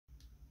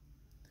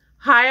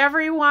Hi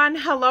everyone,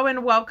 hello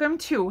and welcome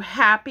to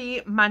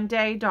Happy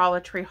Monday Dollar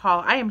Tree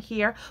haul. I am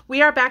here.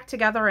 We are back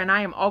together and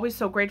I am always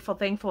so grateful,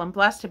 thankful, and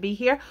blessed to be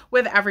here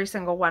with every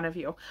single one of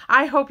you.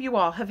 I hope you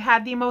all have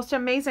had the most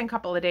amazing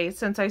couple of days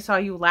since I saw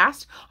you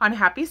last on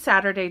Happy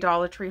Saturday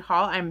Dollar Tree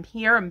haul. I'm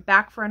here, I'm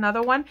back for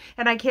another one,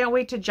 and I can't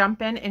wait to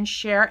jump in and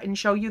share and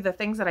show you the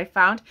things that I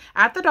found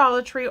at the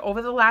Dollar Tree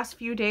over the last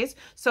few days.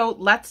 So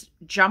let's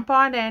jump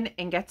on in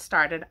and get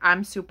started.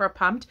 I'm super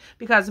pumped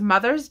because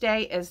Mother's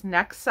Day is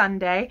next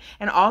Sunday.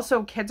 And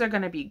also kids are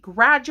going to be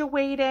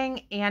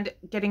graduating and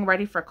getting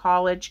ready for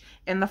college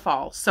in the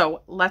fall.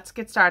 So let's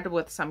get started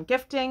with some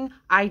gifting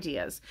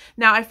ideas.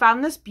 Now I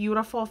found this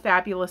beautiful,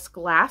 fabulous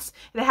glass.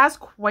 It has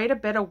quite a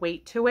bit of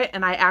weight to it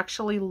and I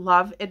actually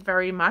love it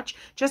very much.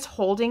 Just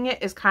holding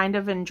it is kind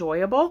of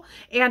enjoyable.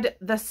 And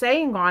the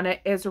saying on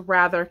it is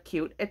rather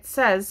cute. It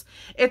says,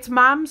 "It's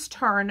mom's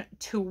turn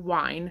to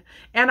wine."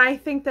 And I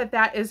think that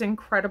that is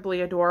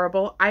incredibly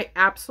adorable. I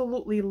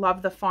absolutely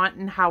love the font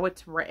and how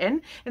it's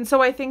written. And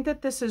so I think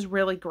that this is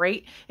really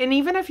great. And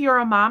even if you're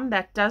a mom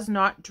that does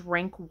not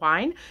drink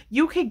wine,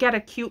 you could get a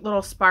cute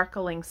little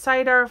sparkling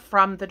cider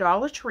from the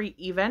Dollar Tree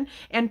even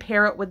and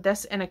pair it with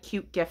this in a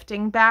cute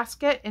gifting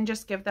basket and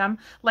just give them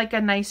like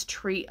a nice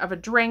treat of a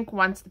drink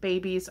once the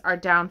babies are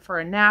down for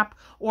a nap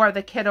or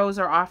the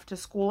kiddos are off to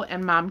school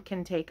and mom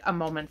can take a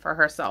moment for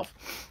herself.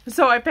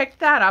 So I picked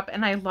that up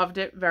and I loved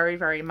it very,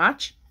 very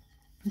much.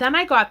 Then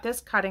I got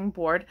this cutting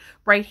board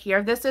right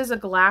here. This is a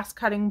glass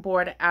cutting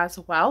board as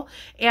well.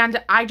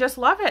 And I just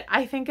love it.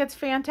 I think it's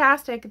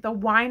fantastic. The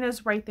wine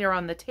is right there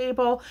on the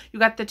table. You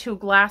got the two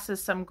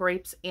glasses, some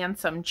grapes and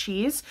some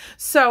cheese.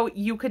 So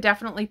you could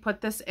definitely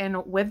put this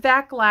in with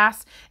that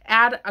glass.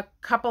 Add a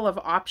couple of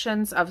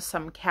options of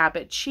some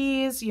Cabot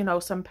cheese, you know,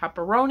 some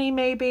pepperoni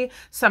maybe,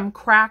 some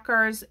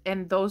crackers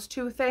and those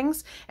two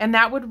things. And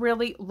that would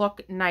really look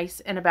nice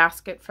in a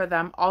basket for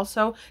them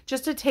also,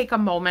 just to take a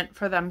moment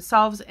for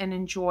themselves and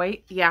enjoy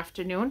the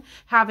afternoon,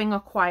 having a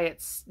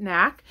quiet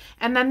snack.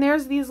 And then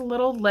there's these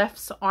little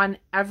lifts on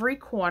every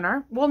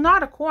corner. Well,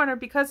 not a corner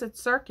because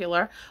it's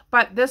circular,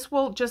 but this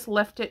will just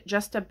lift it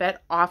just a bit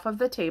off of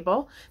the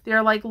table.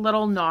 They're like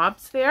little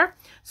knobs there.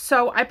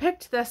 So I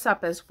picked this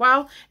up as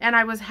well, and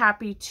I was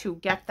happy to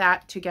get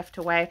that to gift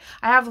away.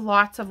 I have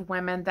lots of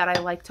women that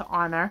I like to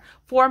honor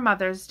for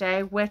Mother's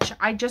Day, which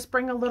I just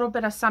bring a little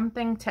bit of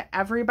something to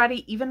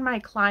everybody, even my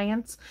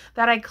clients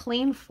that I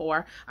clean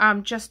for,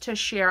 just to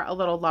share a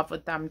little love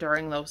with them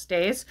during those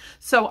days.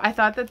 So I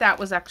thought that that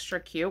was extra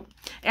cute.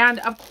 And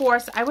of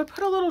course I would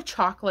put a little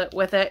chocolate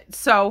with it.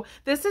 So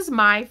this is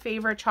my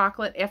favorite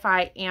chocolate if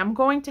I am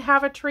going to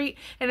have a treat,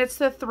 and it's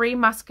the Three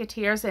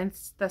Musketeers and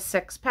it's the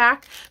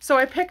 6-pack. So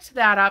I picked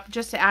that up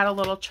just to add a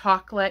little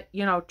chocolate,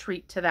 you know,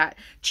 treat to that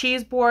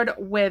cheese board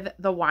with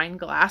the wine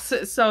glass.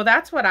 So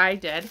that's what I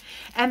did.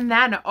 And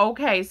then,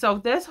 okay, so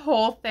this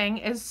whole thing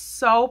is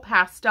so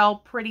pastel,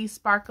 pretty,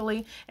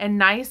 sparkly, and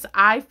nice.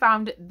 I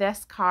found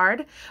this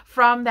card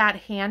from that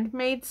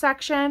handmade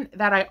section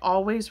that I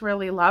always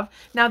really love.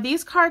 Now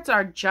these cards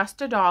are just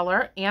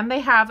 $1 and they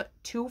have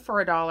 2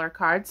 for $1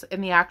 cards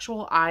in the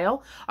actual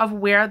aisle of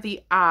where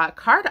the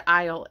card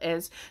aisle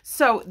is.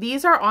 So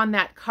these are on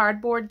that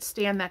cardboard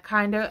stand that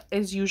kind of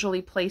is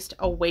usually placed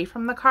away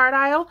from the card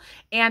aisle.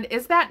 And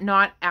is that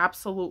not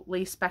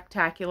absolutely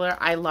spectacular?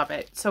 I love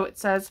it. So it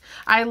says,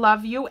 "I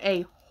love you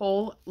a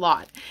whole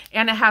lot,"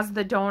 and it has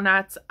the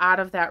donuts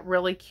out of that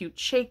really cute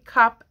shake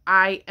cup.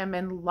 I am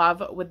in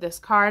love with this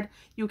card.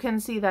 You can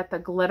see that the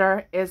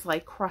glitter is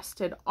like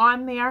crusted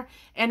on there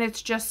and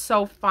it's just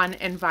so fun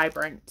and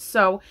vibrant.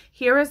 So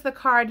here is the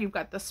card. You've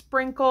got the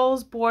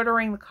sprinkles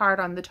bordering the card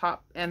on the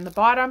top and the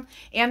bottom,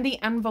 and the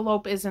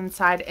envelope is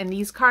inside, and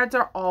these cards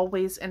are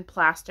always in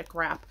plastic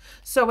wrap.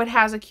 So it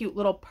has a cute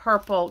little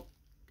purple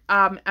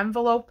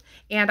envelope,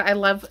 and I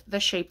love the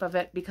shape of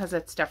it because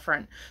it's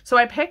different. So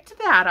I picked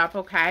that up,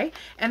 okay?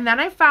 And then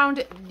I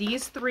found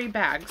these 3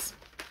 bags.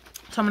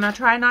 So I'm going to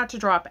try not to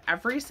drop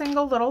every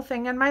single little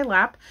thing in my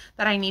lap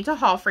that I need to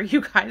haul for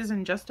you guys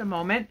in just a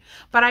moment.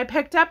 But I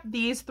picked up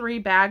these 3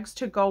 bags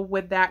to go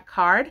with that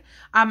card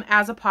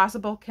as a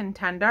possible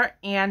contender,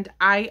 and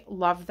I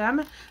love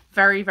them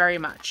very, very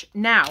much.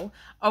 Now,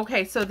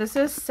 okay, so this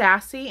is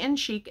Sassy and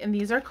Chic, and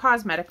these are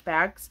cosmetic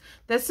bags.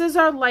 This is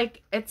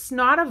like, it's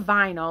not a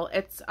vinyl.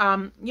 It's,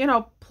 you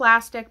know,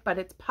 plastic, but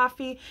it's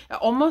puffy. It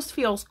almost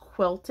feels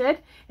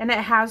quilted, and it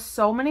has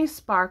so many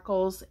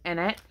sparkles in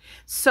it.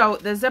 So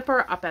the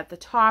zipper up at the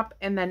top,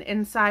 and then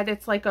inside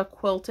it's like a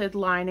quilted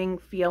lining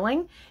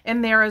feeling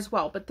in there as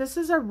well. But this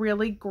is a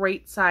really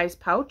great size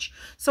pouch.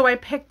 So I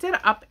picked it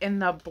up in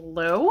the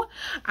blue.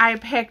 I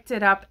picked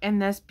it up in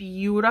this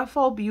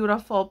beautiful,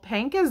 beautiful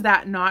pink. Is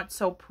that not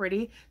so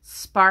pretty,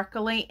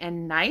 sparkly,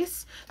 and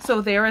nice?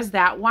 So there is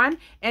that one.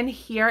 And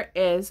here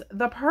is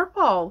the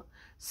purple.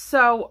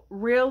 So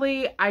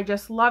really, I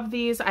just love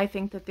these. I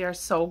think that they're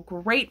so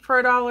great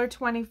for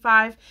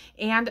 $1.25,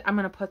 and I'm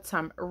going to put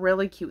some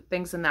really cute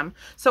things in them.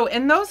 So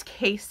in those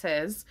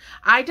cases,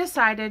 I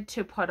decided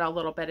to put a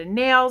little bit of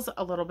nails,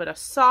 a little bit of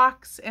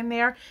socks in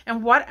there,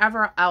 and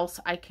whatever else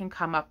I can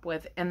come up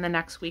with in the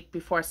next week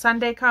before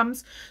Sunday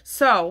comes.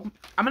 So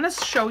I'm going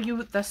to show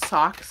you the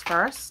socks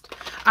first.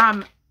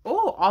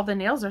 Oh, all the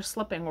nails are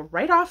slipping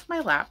right off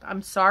my lap.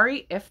 I'm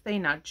sorry if they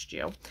nudged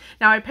you.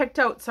 Now, I picked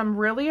out some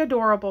really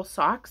adorable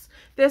socks.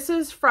 This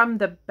is from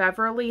the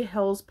Beverly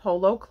Hills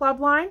Polo Club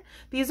line.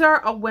 These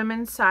are a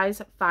women's size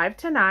 5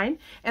 to 9,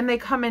 and they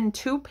come in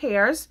 2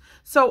 pairs.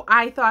 So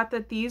I thought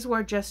that these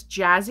were just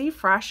jazzy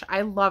fresh.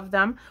 I love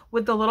them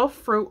with the little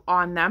fruit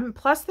on them.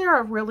 Plus, they're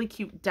a really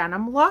cute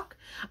denim look.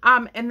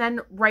 And then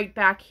right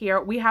back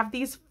here, we have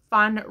these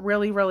fun,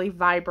 really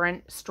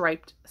vibrant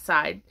striped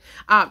side.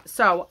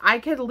 So I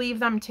could leave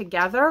them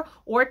together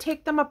or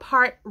take them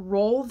apart,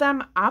 roll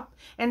them up,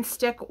 and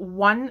stick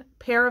 1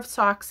 pair of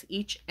socks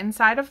each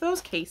inside of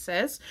those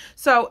cases.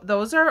 So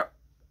those are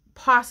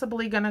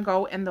possibly going to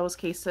go in those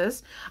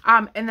cases.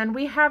 And then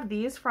we have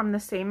these from the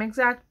same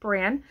exact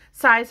brand,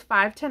 size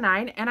 5 to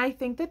 9, and I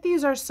think that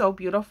these are so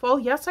beautiful.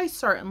 Yes, I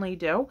certainly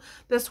do.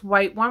 This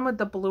white one with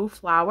the blue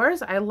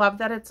flowers, I love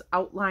that it's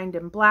outlined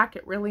in black.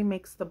 It really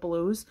makes the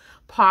blues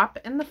pop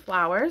in the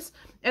flowers.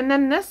 And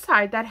then this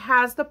side that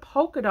has the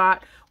polka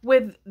dot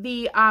with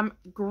the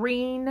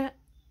green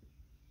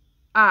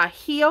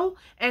heel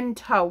and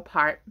toe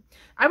part.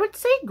 I would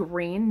say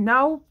green.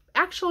 No,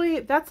 actually,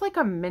 that's like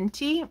a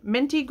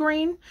minty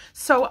green.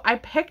 So I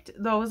picked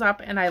those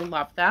up and I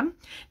love them.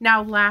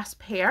 Now, last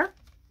pair,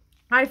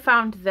 I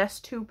found this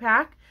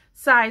 2-pack,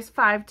 size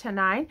 5 to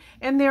 9,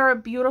 and they're a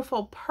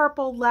beautiful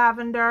purple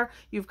lavender.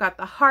 You've got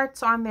the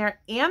hearts on there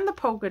and the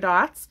polka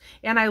dots,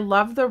 and I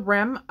love the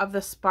rim of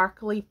the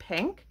sparkly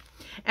pink.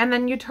 And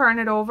then you turn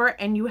it over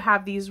and you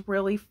have these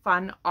really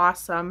fun,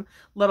 awesome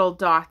little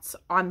dots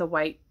on the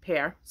white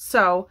pair.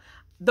 So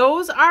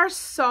those are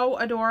so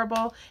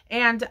adorable.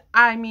 And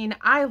I mean,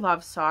 I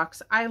love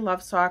socks. I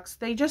love socks.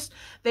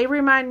 They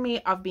remind me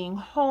of being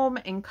home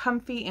and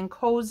comfy and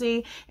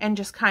cozy and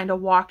just kind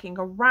of walking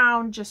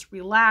around, just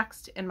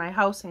relaxed in my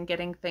house and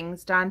getting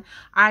things done.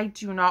 I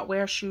do not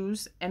wear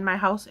shoes in my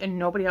house, and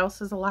nobody else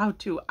is allowed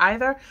to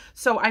either.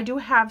 So I do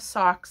have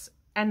socks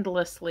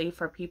endlessly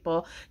for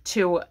people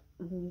to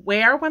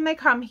wear when they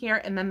come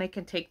here, and then they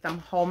can take them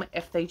home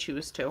if they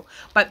choose to.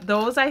 But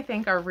those I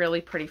think are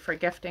really pretty for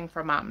gifting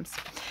for moms.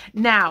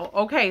 Now,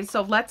 okay,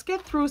 so let's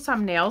get through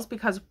some nails,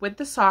 because with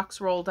the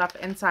socks rolled up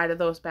inside of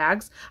those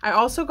bags, I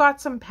also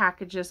got some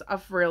packages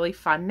of really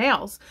fun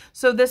nails.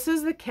 So this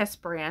is the Kiss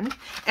brand,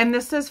 and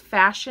this is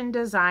Fashion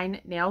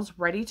Design Nails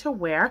Ready to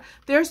Wear.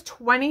 There's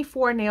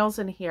 24 nails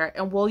in here,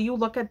 and will you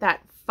look at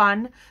that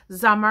fun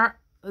Zummer.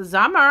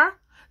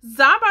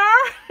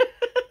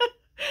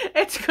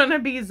 It's gonna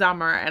be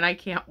Zummer, and I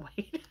can't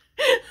wait.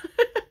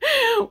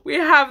 We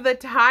have the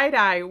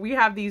tie-dye. We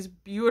have these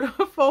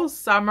beautiful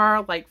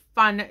summer, like,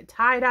 fun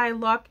tie-dye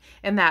look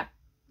and that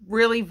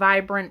really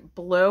vibrant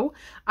blue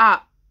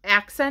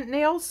accent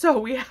nails. So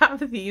we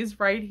have these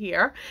right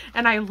here,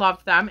 and I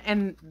love them.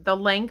 And the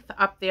length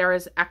up there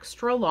is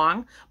extra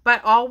long,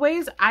 but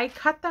always I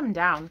cut them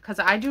down because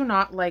I do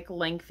not like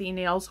lengthy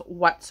nails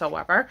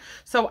whatsoever.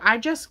 So I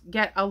just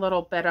get a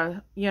little bit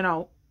of, you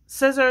know,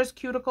 scissors,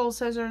 cuticle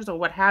scissors, or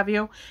what have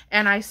you,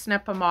 and I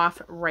snip them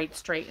off right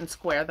straight and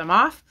square them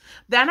off.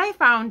 Then I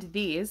found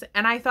these,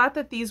 and I thought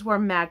that these were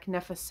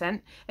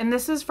magnificent, and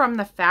this is from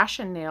the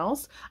Fashion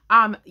Nails.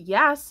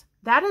 Yes,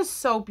 that is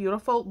so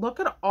beautiful. Look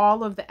at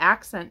all of the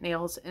accent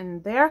nails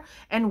in there,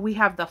 and we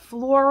have the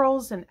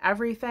florals and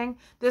everything.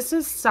 This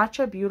is such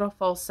a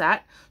beautiful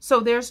set. So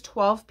there's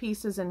 12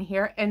 pieces in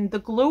here, and the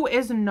glue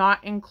is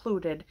not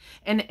included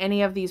in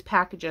any of these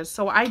packages.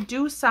 So I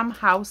do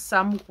somehow,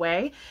 some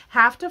way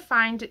have to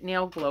find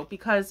nail glue,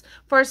 because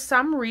for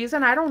some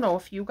reason, I don't know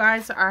if you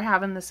guys are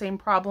having the same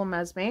problem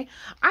as me.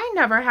 I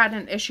never had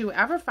an issue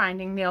ever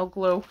finding nail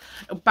glue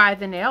by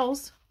the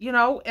nails, you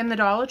know, in the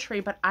Dollar Tree,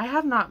 but I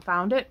have not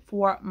found it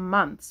for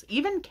months.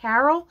 Even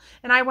Carol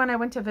and I, when I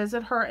went to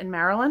visit her in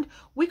Maryland,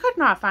 we could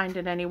not find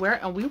it anywhere,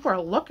 and we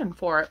were looking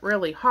for it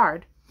really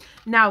hard.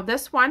 Now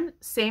this one,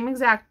 same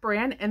exact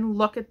brand, and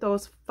look at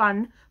those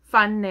fun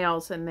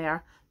nails in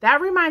there. That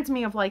reminds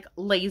me of like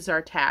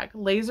laser tag.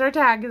 Laser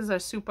tag is a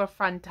super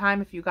fun time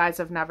if you guys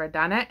have never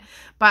done it,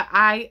 but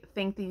I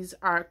think these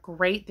are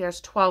great. There's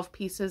 12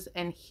 pieces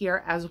in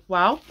here as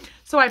well.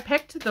 So I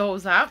picked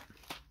those up.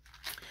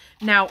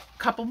 Now, a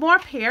couple more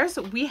pairs.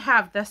 We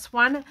have this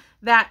one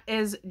that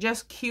is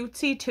just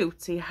cutesy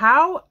tootsy.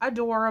 How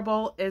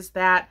adorable is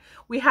that?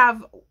 We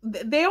have,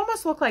 they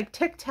almost look like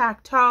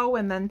tic-tac-toe,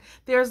 and then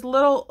there's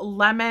little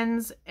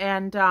lemons,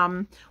 and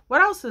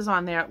what else is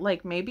on there?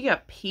 Like maybe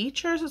a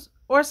peach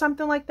or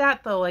something like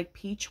that, the like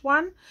peach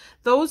one.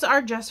 Those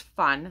are just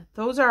fun.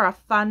 Those are a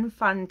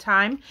fun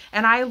time,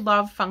 and I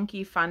love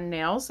funky fun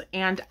nails,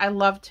 and I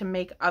love to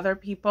make other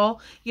people,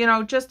 you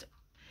know, just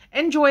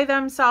enjoy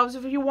themselves.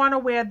 If you want to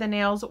wear the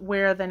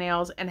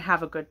nails and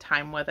have a good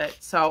time with it.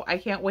 So I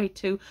can't wait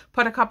to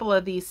put a couple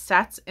of these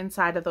sets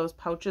inside of those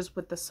pouches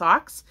with the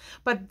socks.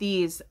 But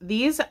these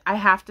I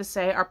have to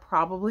say are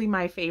probably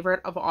my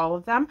favorite of all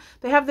of them.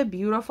 They have the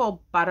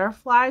beautiful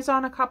butterflies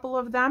on a couple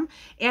of them,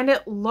 and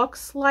it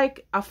looks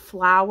like a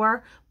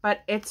flower,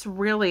 but it's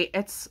really,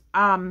 it's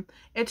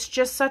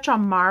just such a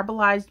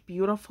marbleized,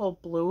 beautiful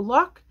blue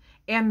look.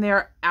 And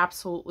they're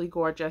absolutely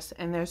gorgeous.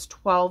 And there's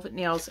 12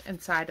 nails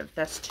inside of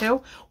this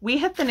too. We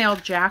hit the nail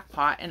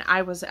jackpot and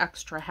I was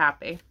extra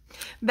happy.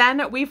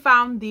 Then we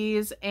found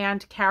these,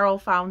 and Carol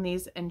found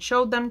these and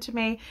showed them to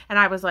me. And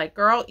I was like,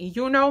 girl,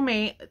 you know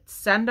me,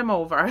 send them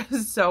over.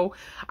 So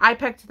I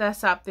picked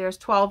this up. There's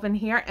 12 in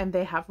here, and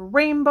they have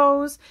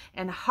rainbows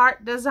and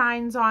heart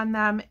designs on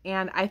them.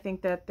 And I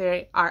think that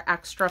they are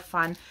extra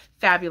fun,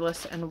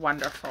 fabulous, and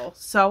wonderful.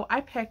 So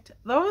I picked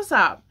those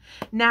up.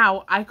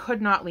 Now, I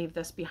could not leave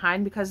this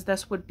behind because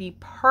this would be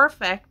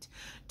perfect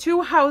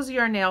to house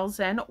your nails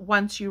in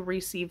once you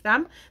receive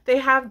them. They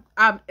have,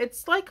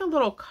 it's like a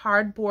little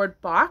cardboard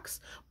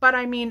box, but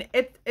I mean,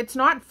 it's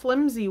not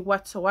flimsy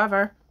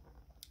whatsoever.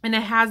 And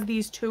it has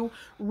these two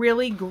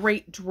really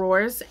great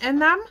drawers in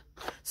them.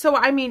 So,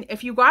 I mean,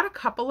 if you got a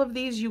couple of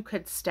these, you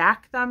could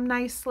stack them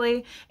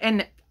nicely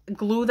and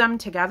glue them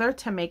together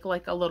to make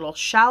like a little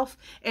shelf,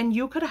 and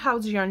you could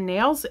house your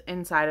nails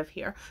inside of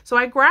here. So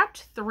I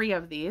grabbed 3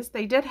 of these.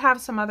 They did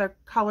have some other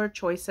color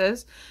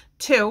choices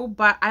too,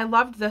 but I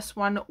loved this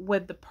one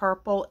with the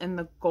purple and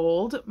the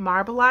gold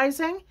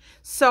marbleizing.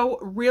 So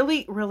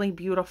really, really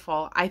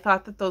beautiful. I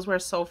thought that those were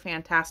so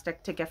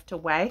fantastic to gift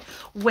away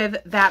with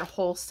that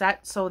whole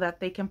set so that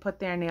they can put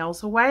their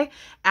nails away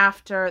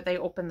after they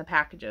open the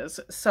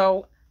packages.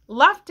 So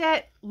loved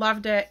it,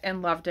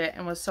 and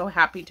was so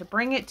happy to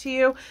bring it to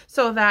you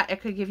so that it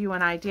could give you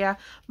an idea.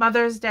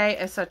 Mother's Day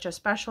is such a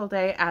special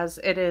day, as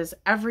it is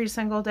every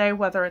single day,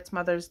 whether it's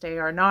Mother's Day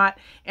or not,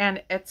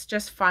 and it's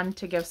just fun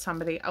to give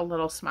somebody a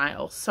little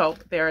smile. So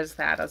there is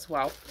that as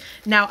well.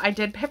 Now I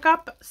did pick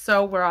up,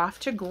 so we're off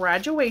to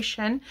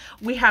graduation.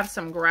 We have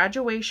some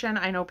graduation.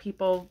 I know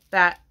people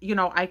that, you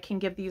know, I can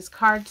give these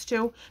cards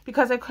to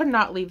because I could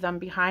not leave them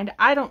behind.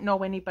 I don't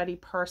know anybody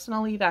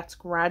personally that's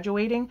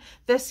graduating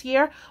this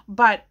year,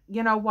 but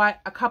you know what?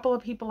 A couple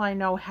of people I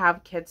know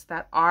have kids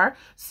that are.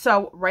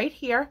 So right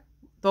here,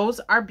 those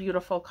are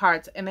beautiful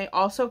cards. And they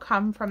also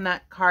come from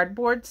that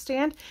cardboard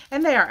stand,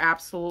 and they are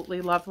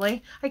absolutely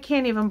lovely. I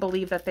can't even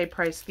believe that they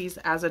priced these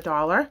as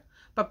 $1.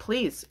 But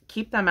please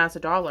keep them as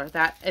 $1.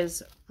 That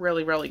is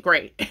really, really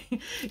great.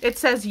 It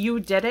says "You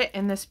did it"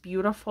 in this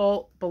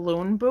beautiful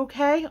balloon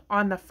bouquet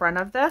on the front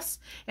of this.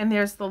 And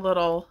there's the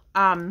little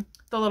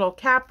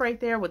cap right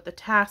there with the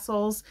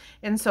tassels.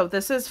 And so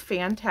this is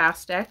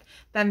fantastic.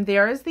 Then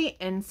there is the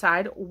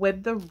inside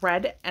with the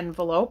red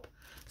envelope.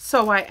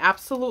 So I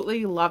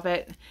absolutely love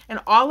it. And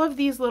all of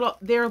these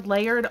they're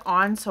layered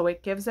on, so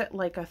it gives it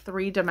like a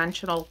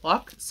 3-dimensional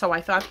look. So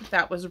I thought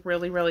that was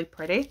really, really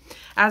pretty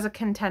as a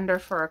contender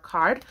for a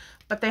card.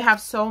 But they have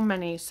so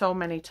many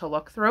to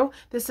look through.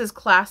 This is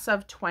class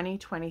of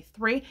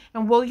 2023.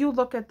 And will you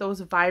look at those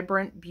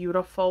vibrant,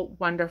 beautiful,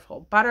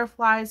 wonderful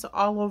butterflies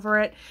all over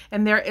it.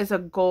 And there is a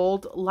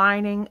gold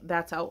lining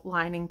that's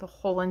outlining the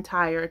whole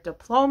entire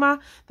diploma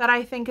that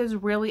I think is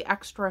really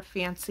extra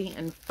fancy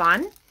and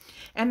fun.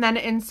 And then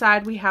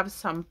inside we have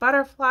some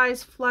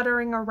butterflies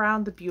fluttering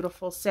around the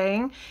beautiful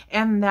saying,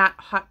 and that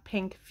hot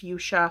pink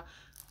fuchsia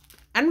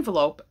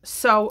envelope.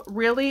 So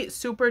really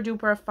super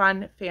duper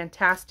fun,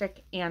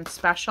 fantastic, and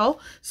special.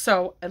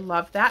 So I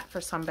love that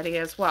for somebody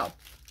as well.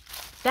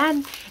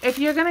 Then if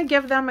you're going to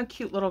give them a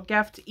cute little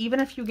gift, even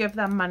if you give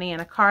them money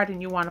and a card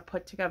and you want to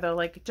put together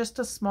like just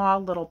a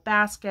small little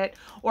basket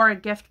or a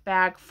gift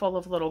bag full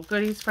of little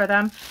goodies for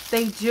them,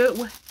 they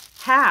do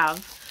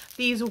have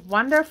these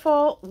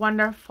wonderful,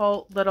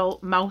 wonderful little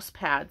mouse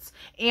pads.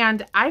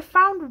 And I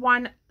found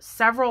one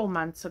several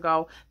months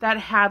ago that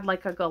had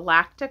like a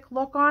galactic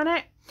look on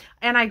it.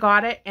 And I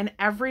got it, and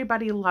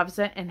everybody loves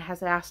it and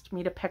has asked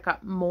me to pick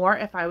up more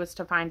if I was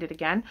to find it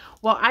again.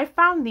 Well, I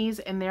found these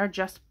and they're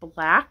just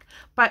black,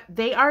 but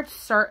they are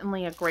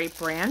certainly a great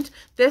brand.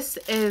 This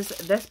is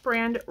this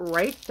brand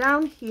right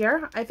down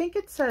here. I think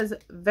it says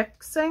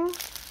Vixing.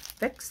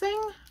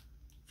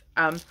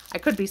 I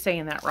could be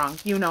saying that wrong.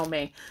 You know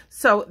me.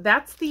 So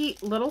that's the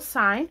little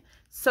sign.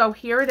 So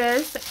here it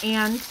is.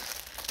 And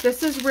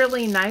this is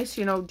really nice,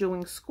 you know,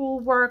 doing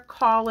schoolwork,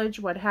 college,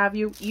 what have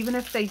you, even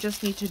if they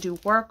just need to do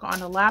work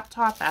on a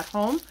laptop at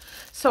home.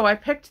 So I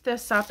picked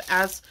this up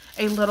as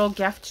a little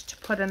gift to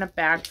put in a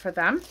bag for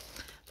them.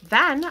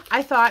 Then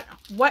I thought,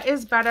 what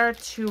is better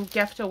to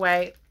gift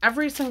away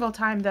every single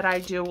time that I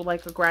do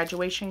like a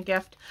graduation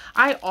gift,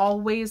 I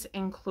always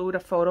include a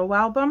photo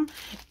album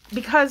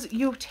because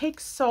you take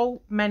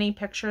so many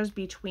pictures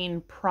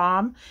between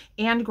prom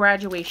and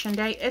graduation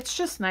day. It's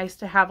just nice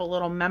to have a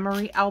little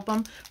memory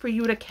album for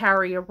you to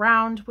carry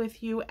around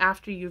with you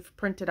after you've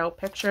printed out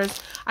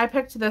pictures. I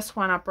picked this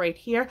one up right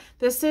here.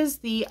 This is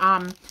the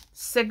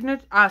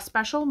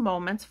Special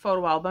Moments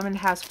photo album, and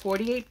has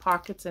 48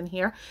 pockets in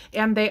here,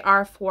 and they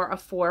are for a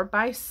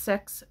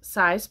 4x6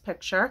 size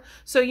picture.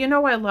 So you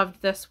know I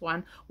loved this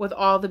one with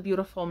all the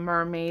beautiful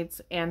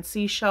mermaids and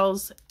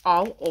seashells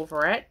all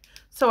over it.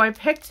 So I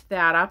picked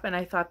that up, and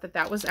I thought that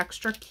that was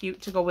extra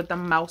cute to go with the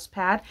mouse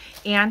pad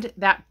and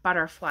that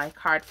butterfly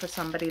card for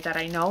somebody that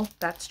I know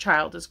that's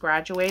child is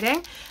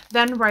graduating.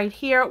 Then right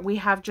here we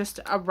have just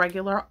a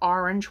regular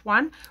orange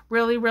one,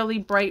 really, really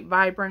bright,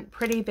 vibrant,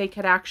 pretty. They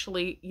could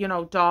actually, you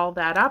know, doll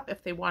that up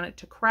if they wanted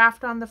to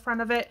craft on the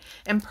front of it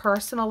and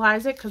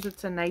personalize it because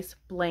it's a nice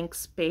blank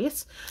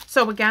space.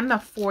 So again, the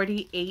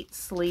 48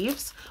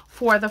 sleeves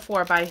for the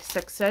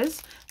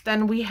 4x6s.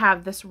 Then we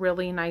have this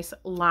really nice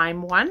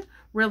lime one,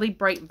 really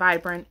bright,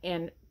 vibrant,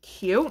 and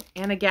cute.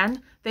 And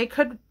again, they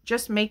could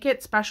just make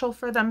it special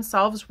for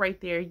themselves,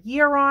 write their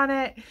year on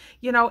it,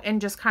 you know,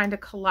 and just kind of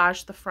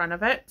collage the front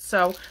of it.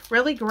 So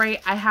really great.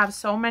 I have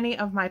so many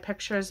of my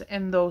pictures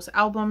in those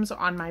albums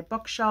on my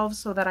bookshelves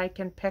so that I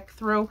can pick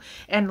through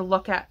and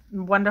look at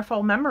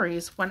wonderful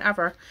memories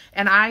whenever.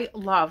 And I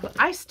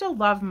still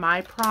love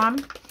my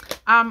prom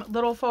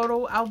little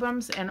photo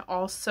albums, and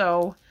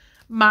also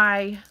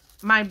my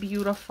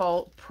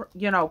beautiful,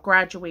 you know,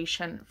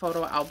 graduation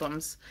photo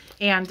albums.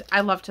 And I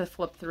love to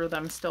flip through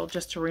them still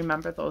just to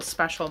remember those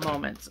special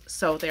moments.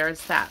 So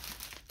there's that.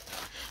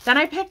 Then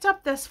I picked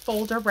up this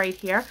folder right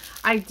here.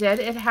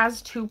 It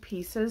has 2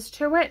 pieces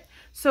to it.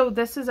 So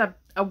this is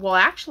well,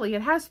 actually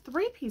it has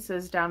 3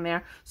 pieces down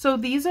there. So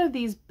these are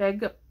these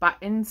big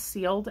button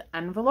sealed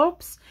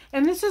envelopes,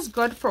 and this is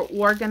good for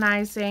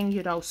organizing,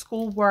 you know,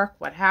 schoolwork,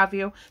 what have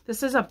you.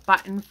 This is a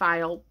button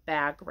file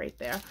bag right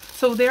there.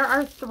 So there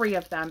are 3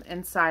 of them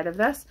inside of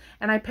this,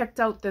 and I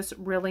picked out this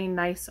really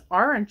nice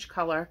orange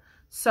color.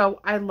 So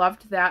I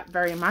loved that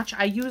very much.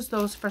 I use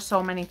those for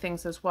so many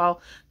things as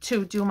well,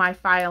 to do my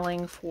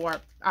filing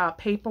for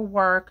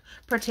paperwork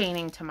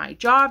pertaining to my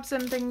jobs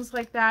and things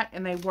like that,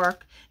 and they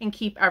work and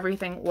keep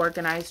everything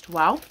organized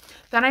well.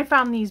 Then I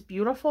found these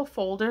beautiful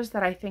folders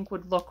that I think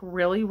would look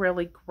really,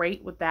 really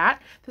great with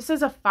that. This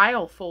is a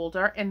file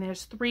folder, and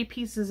there's 3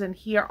 pieces in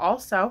here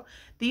also.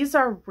 These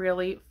are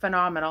really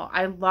phenomenal.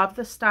 I love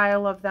the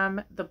style of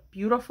them. The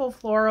beautiful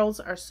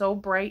florals are so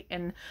bright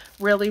and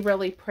really,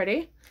 really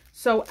pretty.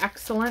 So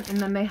excellent. And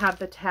then they have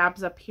the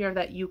tabs up here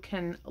that you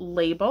can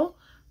label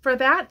for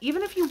that.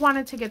 Even if you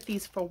wanted to get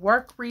these for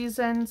work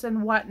reasons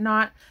and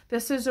whatnot,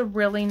 this is a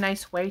really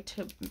nice way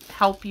to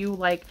help you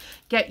like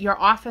get your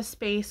office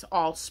space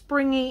all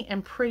springy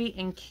and pretty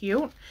and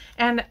cute.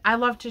 And I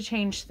love to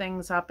change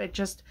things up. It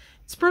just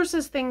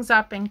spruces things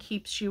up and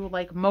keeps you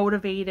like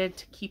motivated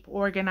to keep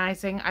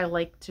organizing. I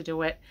like to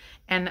do it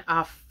in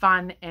a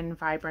fun and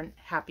vibrant,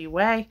 happy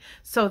way.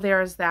 So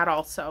there's that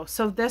also.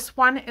 So this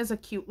one is a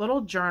cute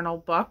little journal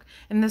book,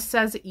 and this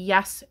says,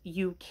 "Yes,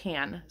 you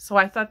can." So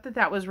I thought that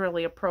that was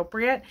really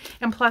appropriate.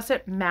 And plus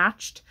it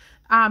matched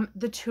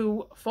the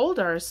 2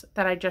 folders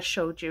that I just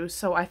showed you.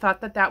 So I thought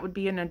that that would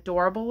be an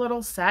adorable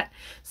little set.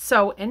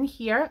 So in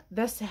here,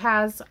 this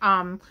has,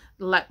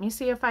 let me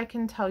see if I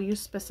can tell you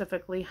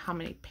specifically how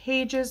many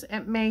pages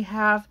it may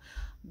have.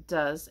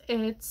 Does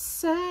it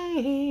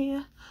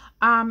say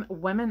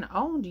women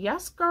owned?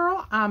 Yes,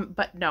 girl.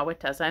 But no, it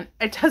doesn't.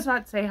 It does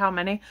not say how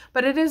many,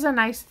 but it is a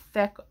nice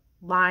thick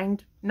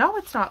lined. No,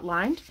 it's not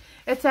lined.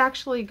 It's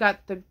actually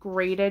got the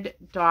graded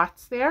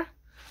dots there.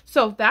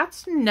 So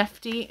that's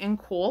nifty and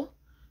cool,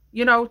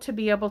 you know, to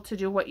be able to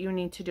do what you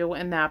need to do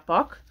in that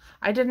book.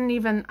 I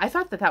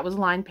thought that that was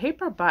lined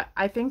paper, but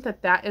I think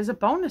that that is a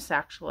bonus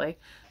actually.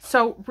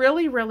 So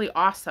really, really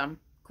awesome.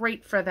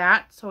 Great for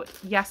that. So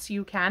yes,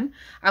 you can.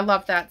 I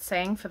love that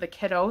saying for the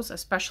kiddos,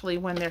 especially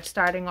when they're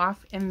starting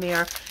off in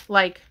their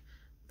like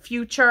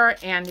future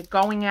and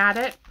going at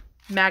it.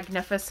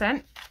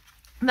 Magnificent.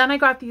 Then I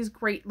got these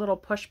great little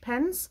push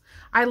pins.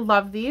 I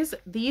love these.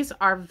 These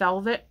are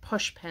velvet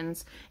push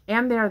pins,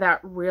 and they're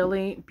that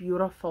really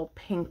beautiful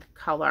pink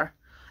color.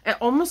 It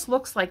almost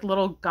looks like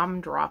little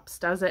gumdrops,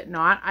 does it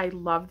not? I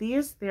love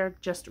these. They're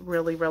just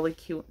really, really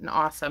cute and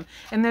awesome.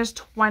 And there's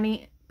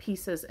 20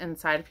 pieces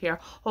inside of here.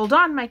 Hold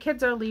on, my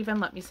kids are leaving.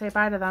 Let me say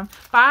bye to them.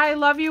 Bye.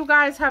 Love you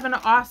guys. Have an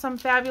awesome,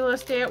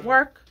 fabulous day at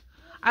work.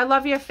 I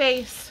love your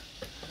face.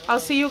 I'll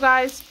see you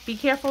guys. Be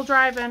careful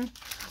driving.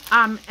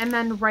 And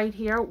then right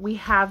here we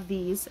have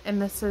these, and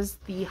this is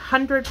the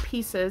 100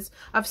 pieces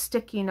of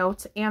sticky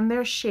notes, and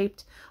they're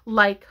shaped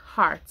like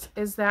hearts.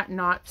 Is that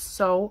not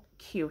so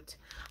cute?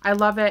 I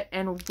love it,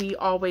 and we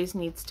always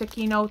need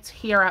sticky notes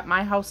here at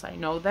my house. I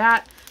know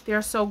that.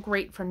 They're so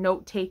great for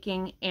note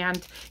taking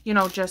and, you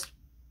know, just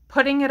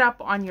putting it up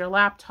on your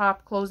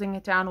laptop, closing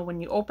it down, and when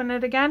you open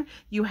it again,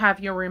 you have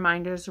your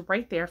reminders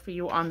right there for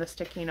you on the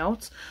sticky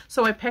notes.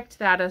 So I picked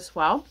that as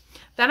well.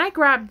 Then I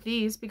grabbed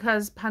these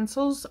because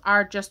pencils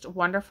are just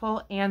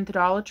wonderful, and the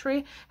Dollar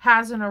Tree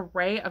has an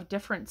array of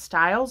different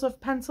styles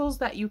of pencils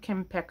that you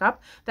can pick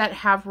up that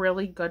have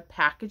really good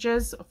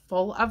packages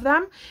full of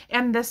them.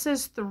 And this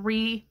is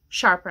 3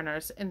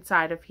 sharpeners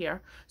inside of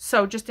here,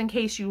 so just in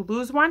case you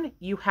lose one,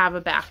 you have a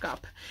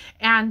backup.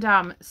 And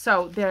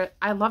so there,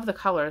 I love the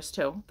colors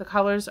too. The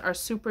colors are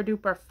super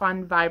duper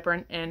fun,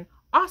 vibrant, and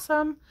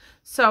awesome.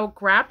 So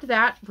grabbed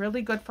that,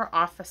 really good for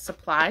office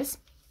supplies.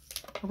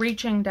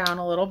 Reaching down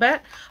a little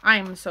bit, I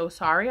am so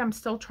sorry, I'm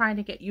still trying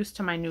to get used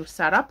to my new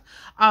setup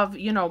of,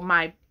 you know,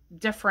 my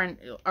different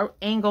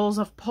angles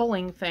of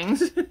pulling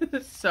things.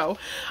 So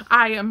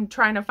I am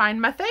trying to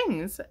find my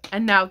things.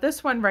 And now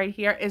this one right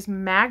here is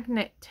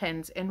magnet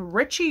tins, and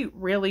Richie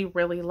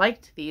really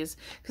liked these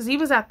because he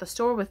was at the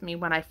store with me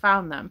when I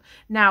found them.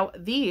 Now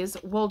these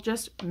will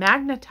just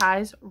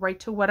magnetize right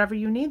to whatever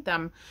you need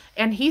them,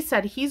 and he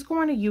said he's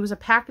going to use a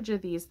package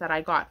of these that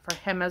I got for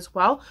him as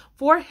well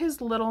for his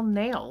little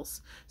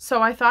nails.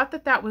 So I thought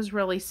that that was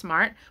really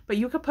smart. But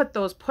you could put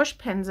those push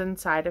pins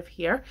inside of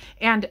here,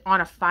 and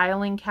on a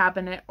filing cabinet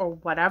or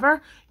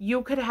whatever,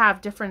 you could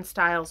have different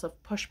styles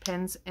of push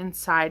pins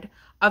inside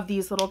of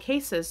these little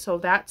cases. So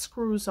that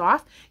screws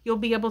off. You'll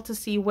be able to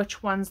see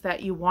which ones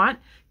that you want.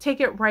 Take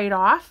it right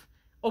off,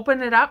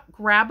 open it up,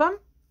 grab them,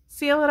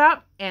 seal it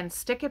up, and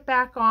stick it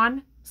back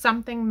on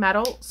something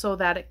metal so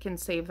that it can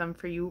save them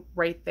for you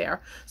right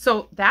there.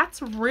 So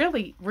that's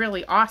really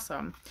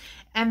awesome.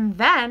 And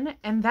then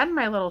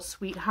my little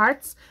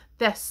sweethearts,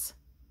 this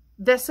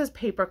is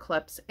paper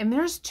clips, and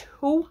there's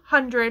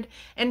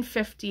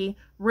 250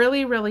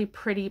 really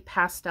pretty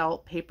pastel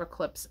paper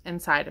clips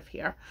inside of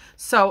here.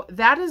 So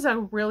that is a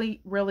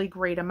really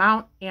great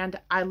amount, and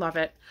I love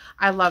it.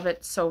 I love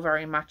it so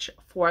very much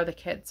for the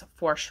kids,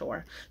 for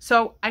sure.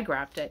 So I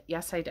grabbed it.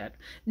 Yes, I did.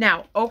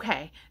 Now,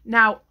 okay,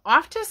 now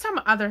off to some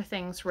other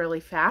things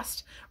really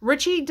fast.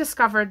 Richie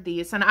discovered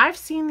these, and I've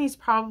seen these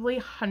probably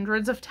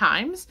hundreds of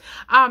times,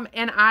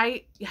 and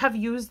I have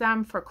used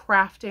them for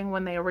crafting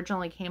when they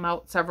originally came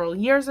out several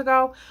years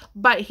ago.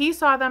 But he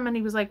saw them and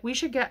he was like, we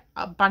should get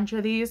a bunch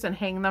of these and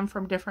hang them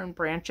from different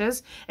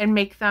branches and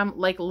make them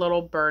like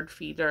little bird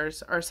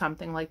feeders or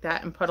something like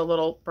that, and put a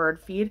little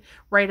bird feed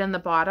right in the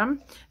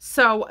bottom.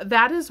 So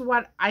that is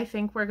what I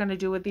think we're going to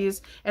do with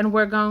these. And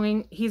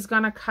he's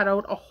going to cut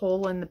out a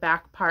hole in the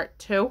back part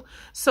too,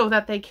 so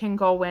that they can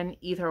go in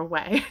either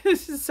way.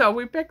 So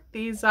we picked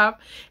these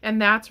up,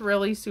 and that's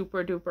really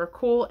super duper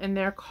cool. And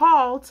they're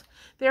called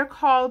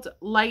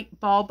light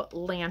bulb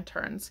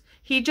lanterns.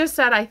 He just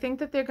said, I think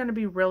that they're going to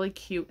be really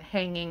cute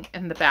hanging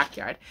in the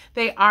backyard.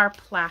 They are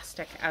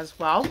plastic as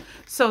well.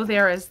 So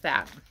there is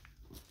that.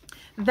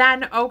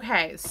 Then,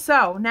 okay,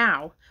 so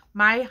now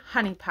my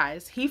honey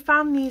pies. He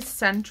found these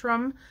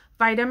Centrum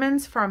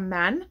vitamins for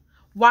men.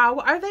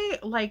 Wow, are they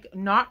like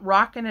not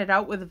rocking it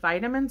out with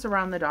vitamins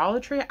around the Dollar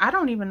Tree? I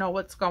don't even know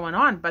what's going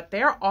on, but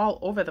they're all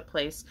over the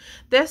place.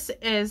 This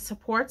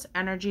supports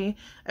energy,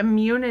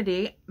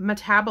 immunity,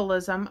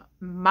 metabolism,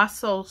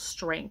 muscle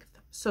strength.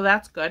 So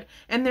that's good.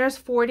 And there's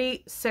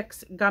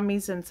 46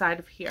 gummies inside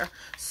of here.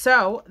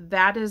 So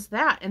that is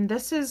that. And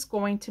this is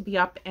going to be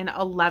up in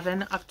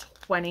 11 of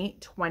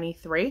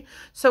 2023.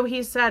 So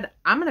he said,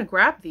 I'm going to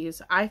grab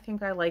these. I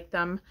think I like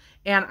them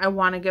and I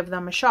want to give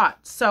them a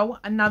shot. So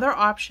another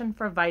option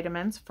for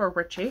vitamins for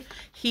Richie.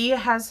 He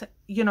has,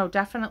 you know,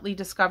 definitely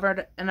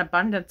discovered an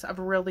abundance of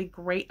really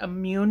great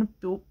immune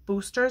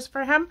boosters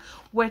for him,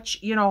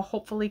 which, you know,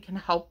 hopefully can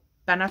help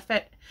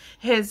benefit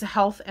his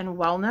health and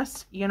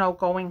wellness, you know,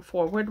 going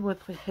forward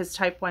with his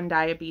type 1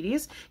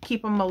 diabetes,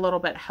 keep him a little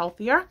bit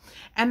healthier.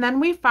 And then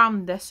we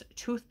found this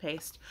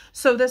toothpaste.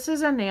 So this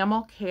is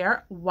Enamel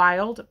Care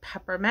Wild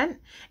Peppermint,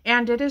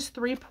 and it is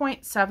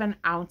 3.7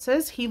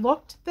 ounces. He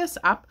looked this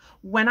up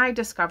when I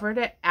discovered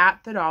it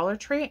at the Dollar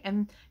Tree,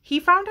 and he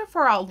found it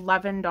for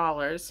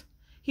 $11.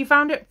 He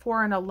found it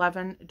for an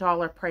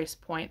 $11 price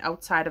point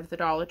outside of the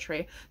Dollar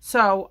Tree.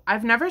 So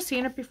I've never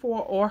seen it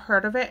before or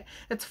heard of it.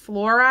 It's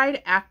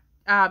fluoride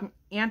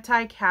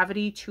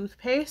anti-cavity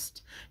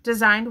toothpaste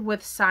designed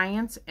with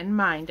science in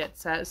mind, it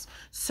says.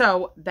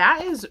 So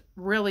that is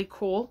really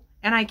cool,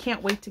 and I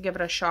can't wait to give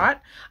it a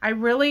shot. I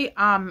really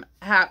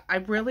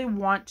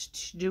want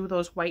to do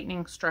those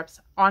whitening strips.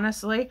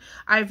 Honestly,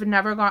 I've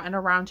never gotten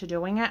around to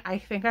doing it. I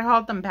think I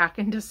hauled them back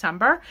in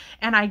December,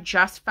 and I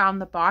just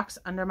found the box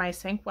under my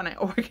sink when I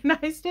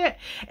organized it,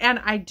 and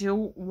I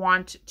do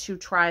want to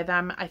try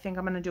them. I think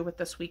I'm going to do it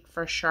this week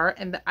for sure,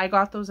 and I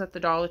got those at the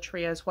Dollar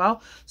Tree as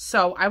well.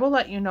 So I will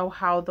let you know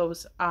how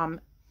those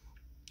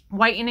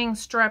whitening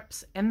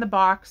strips in the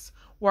box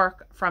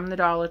work from the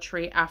Dollar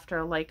Tree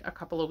after like a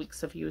couple of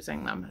weeks of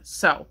using them.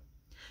 So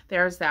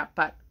there's that.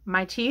 But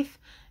my teeth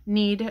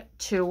need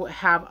to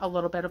have a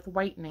little bit of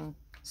whitening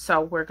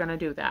So we're going to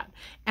do that.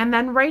 And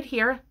then right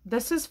here,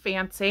 this is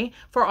fancy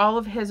for all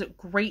of his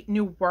great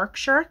new work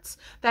shirts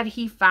that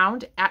he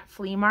found at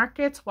flea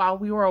markets while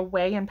we were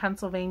away in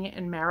Pennsylvania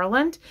and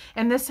Maryland.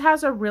 And this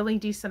has a really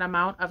decent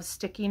amount of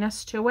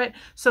stickiness to it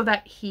so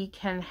that he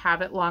can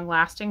have it long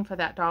lasting for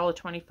that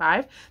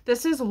 $1.25.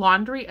 This is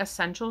Laundry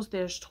Essentials.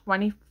 There's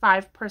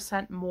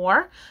 25%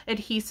 more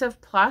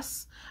adhesive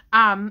plus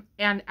and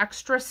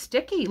extra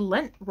sticky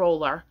lint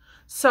roller.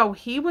 So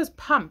he was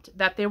pumped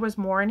that there was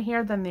more in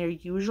here than there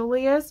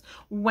usually is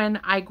when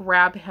I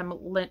grab him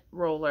lint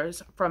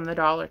rollers from the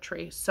Dollar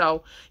Tree.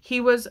 So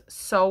he was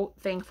so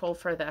thankful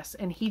for this.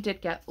 And he did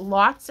get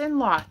lots and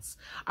lots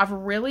of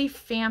really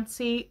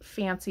fancy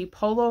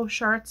polo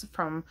shirts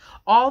from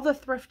all the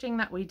thrifting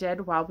that we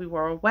did while we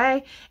were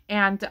away.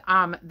 And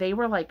they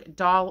were like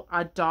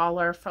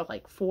 $1 for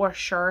like 4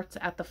 shirts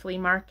at the flea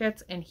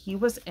markets. And he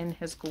was in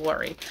his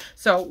glory.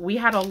 So we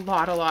had a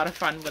lot of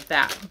fun with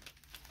that.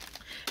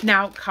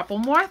 Now, a couple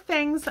more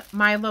things,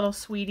 my little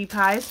sweetie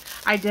pies.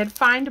 I did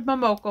find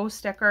Momoko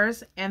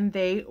stickers, and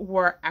they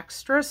were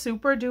extra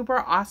super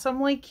duper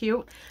awesomely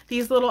cute.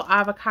 These little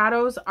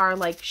avocados are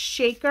like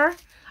shaker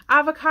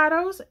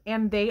avocados,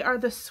 and they are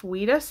the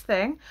sweetest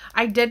thing.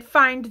 I did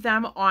find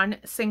them on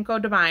Cinco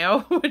de Mayo,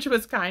 which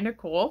was kind of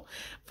cool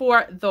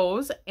for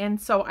those, and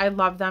so I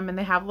love them, and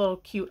they have little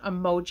cute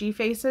emoji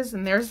faces,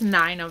 and there's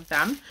 9 of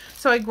them.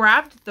 So I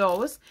grabbed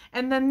those,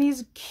 and then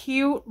these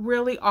cute,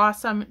 really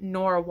awesome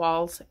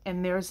narwhals,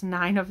 and there's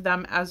 9 of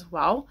them as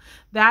well.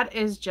 That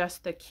is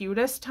just the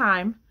cutest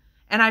time.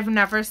 And I've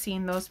never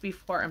seen those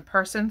before in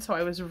person, so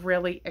I was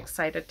really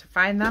excited to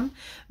find them.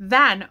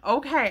 Then,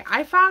 okay,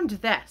 I found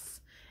this.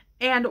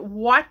 And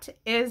what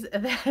is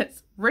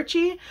this?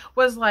 Richie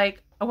was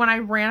like, when I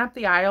ran up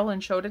the aisle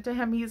and showed it to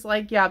him, he's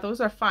like, yeah, those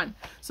are fun.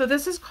 So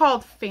this is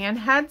called fan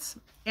heads,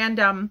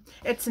 and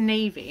it's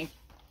Navy.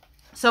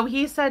 So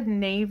he said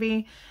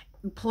Navy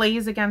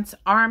plays against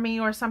Army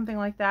or something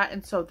like that.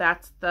 And so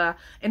that's the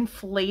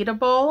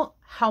inflatable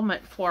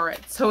helmet for it.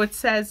 So it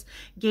says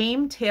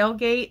Game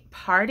Tailgate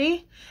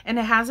Party, and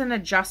it has an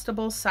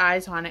adjustable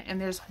size on it,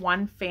 and there's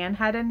one fan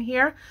head in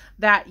here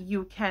that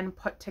you can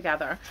put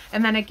together,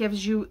 and then it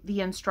gives you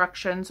the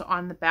instructions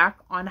on the back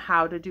on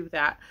how to do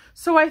that.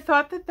 So I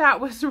thought that that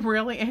was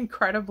really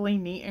incredibly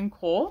neat and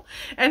cool,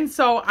 and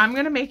so I'm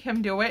gonna make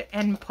him do it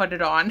and put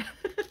it on.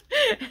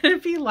 And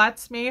if he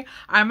lets me,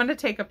 I'm gonna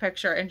take a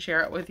picture and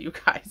share it with you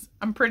guys.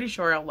 I'm pretty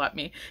sure he'll let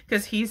me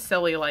because he's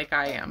silly like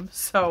I am.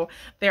 So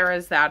there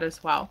is that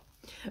as well.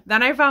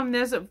 Then I found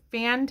this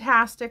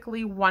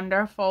fantastically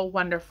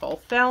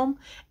wonderful film,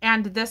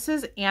 and this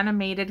is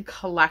Animated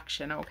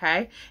Collection,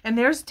 okay? And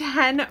there's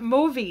 10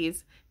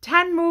 movies.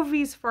 10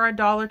 movies for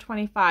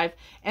 $1.25,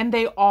 and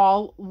they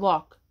all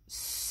look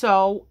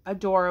so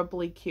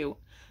adorably cute.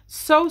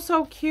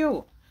 So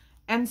cute.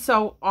 And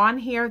so on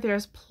here,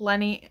 there's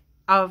plenty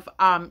of,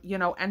 you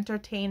know,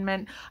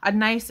 entertainment, a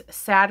nice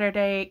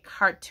Saturday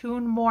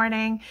cartoon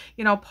morning,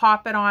 you know,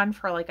 pop it on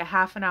for like a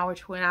half an hour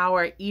to an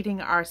hour,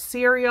 eating our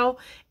cereal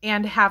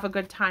and have a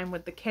good time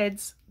with the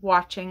kids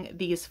watching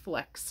these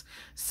flicks.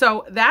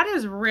 So that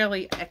is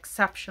really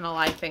exceptional,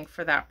 I think,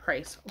 for that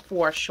price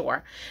for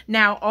sure.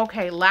 Now,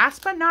 okay,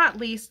 last but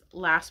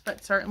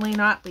certainly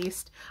not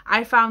least,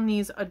 I found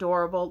these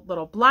adorable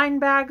little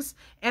blind bags,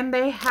 and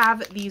they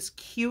have these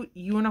cute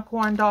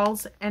unicorn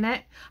dolls in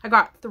it. I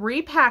got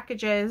 3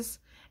 packages,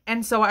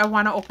 and so I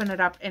want to open it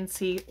up and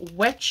see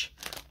which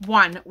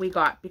one we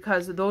got,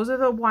 because those are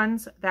the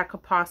ones that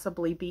could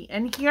possibly be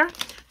in here.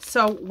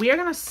 So we're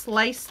going to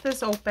slice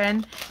this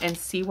open and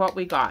see what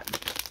we got.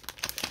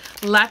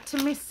 Let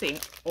me see.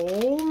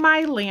 Oh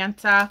my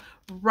Lanta.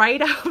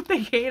 Right out the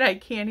gate, I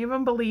can't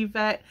even believe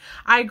it.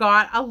 I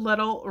got a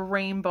little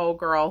rainbow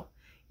girl.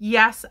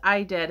 Yes,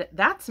 I did.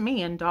 That's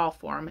me in doll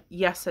form.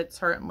 Yes, it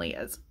certainly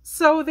is.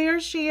 So there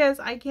she is.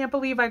 I can't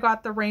believe I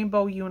got the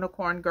rainbow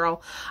unicorn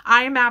girl.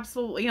 I am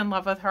absolutely in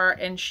love with her,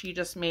 and she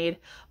just made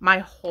my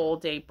whole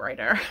day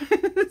brighter.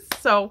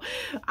 So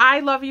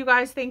I love you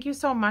guys. Thank you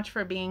so much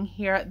for being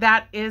here.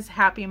 That is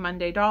Happy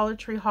Monday Dollar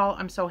Tree haul.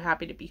 I'm so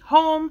happy to be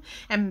home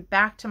and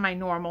back to my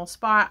normal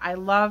spot. I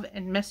love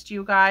and missed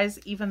you guys,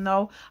 even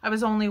though I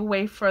was only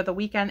away for the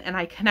weekend and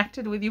I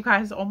connected with you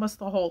guys almost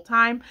the whole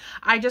time.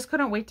 I just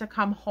couldn't wait to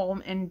come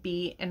home and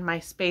be in my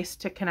space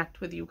to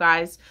connect with you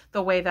guys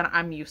the way that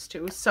I'm used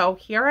to. So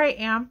here I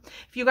am.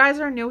 If you guys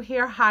are new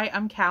here, hi,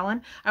 I'm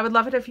Callan. I would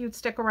love it if you'd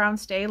stick around,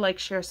 stay, like,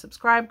 share,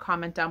 subscribe,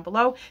 comment down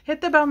below, hit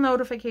the bell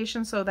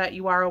notification so that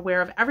you are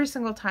aware of every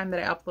single time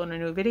that I upload a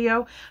new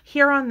video.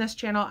 Here on this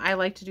channel, I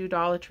like to do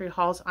Dollar Tree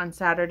hauls on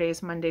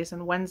Saturdays, Mondays,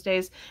 and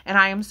Wednesdays, and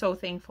I am so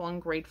thankful and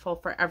grateful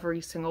for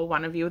every single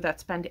one of you that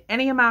spend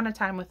any amount of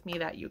time with me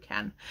that you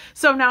can.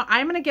 So now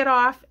I'm going to get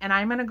off, and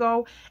I'm going to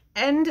go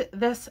end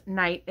this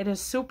night. It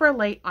is super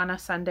late on a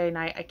Sunday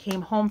night. I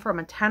came home from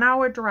a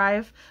 10-hour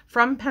drive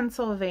from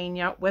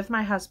Pennsylvania with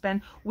my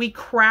husband. We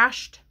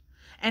crashed,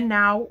 and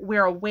now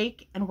we're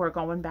awake and we're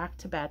going back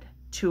to bed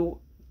to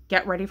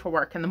get ready for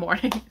work in the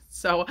morning.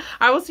 So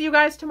I will see you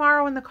guys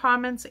tomorrow in the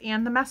comments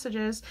and the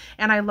messages.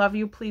 And I love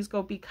you. Please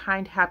go be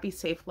kind, happy,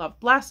 safe, love,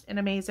 blessed, and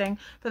amazing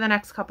for the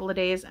next couple of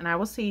days. And I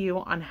will see you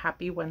on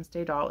Happy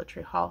Wednesday Dollar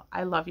Tree haul.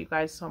 I love you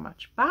guys so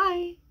much.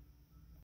 Bye.